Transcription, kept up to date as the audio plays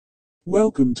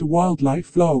Welcome to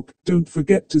Wildlife Vlog. Don't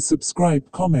forget to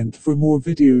subscribe, comment for more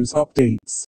videos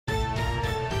updates.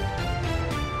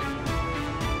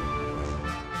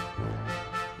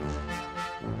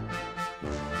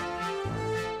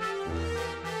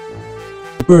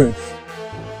 Birth.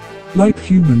 Like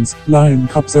humans, lion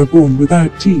cubs are born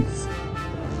without teeth.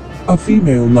 A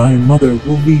female lion mother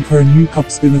will leave her new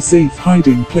cubs in a safe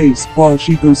hiding place while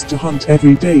she goes to hunt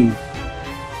every day.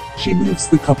 She moves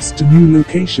the cubs to new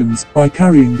locations by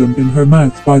carrying them in her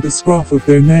mouth by the scruff of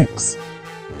their necks.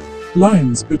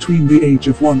 Lions between the age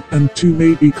of 1 and 2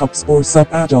 may be cubs or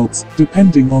sub-adults,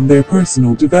 depending on their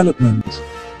personal development.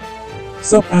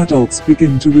 Sub-adults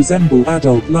begin to resemble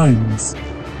adult lions.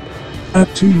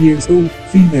 At 2 years old,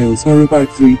 females are about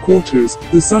 3/4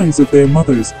 the size of their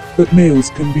mothers, but males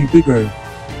can be bigger.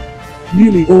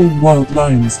 Nearly all wild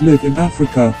lions live in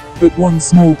Africa, but one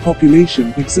small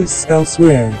population exists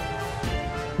elsewhere.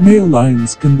 Male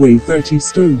lions can weigh 30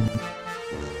 stone.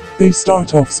 They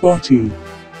start off spotty.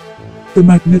 The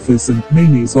magnificent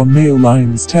manes on male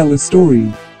lions tell a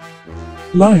story.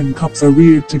 Lion cubs are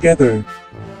reared together.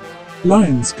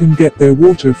 Lions can get their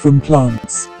water from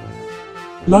plants.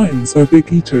 Lions are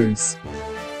big eaters.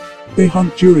 They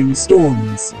hunt during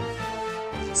storms.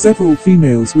 Several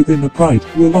females within a pride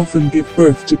will often give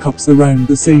birth to cubs around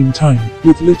the same time,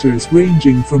 with litters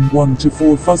ranging from 1 to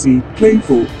 4 fuzzy,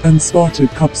 playful, and spotted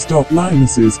cubs.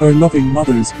 Lionesses are loving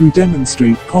mothers who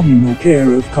demonstrate communal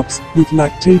care of cubs, with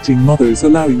lactating mothers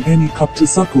allowing any cub to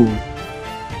suckle.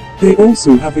 They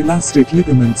also have elastic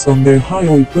ligaments on their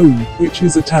hyoid bone, which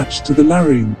is attached to the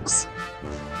larynx.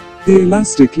 The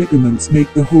elastic ligaments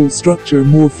make the whole structure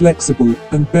more flexible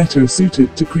and better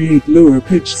suited to create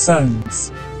lower-pitched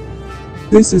sounds.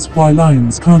 This is why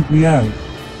lions can't meow.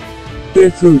 Their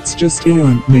throats just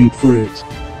aren't made for it.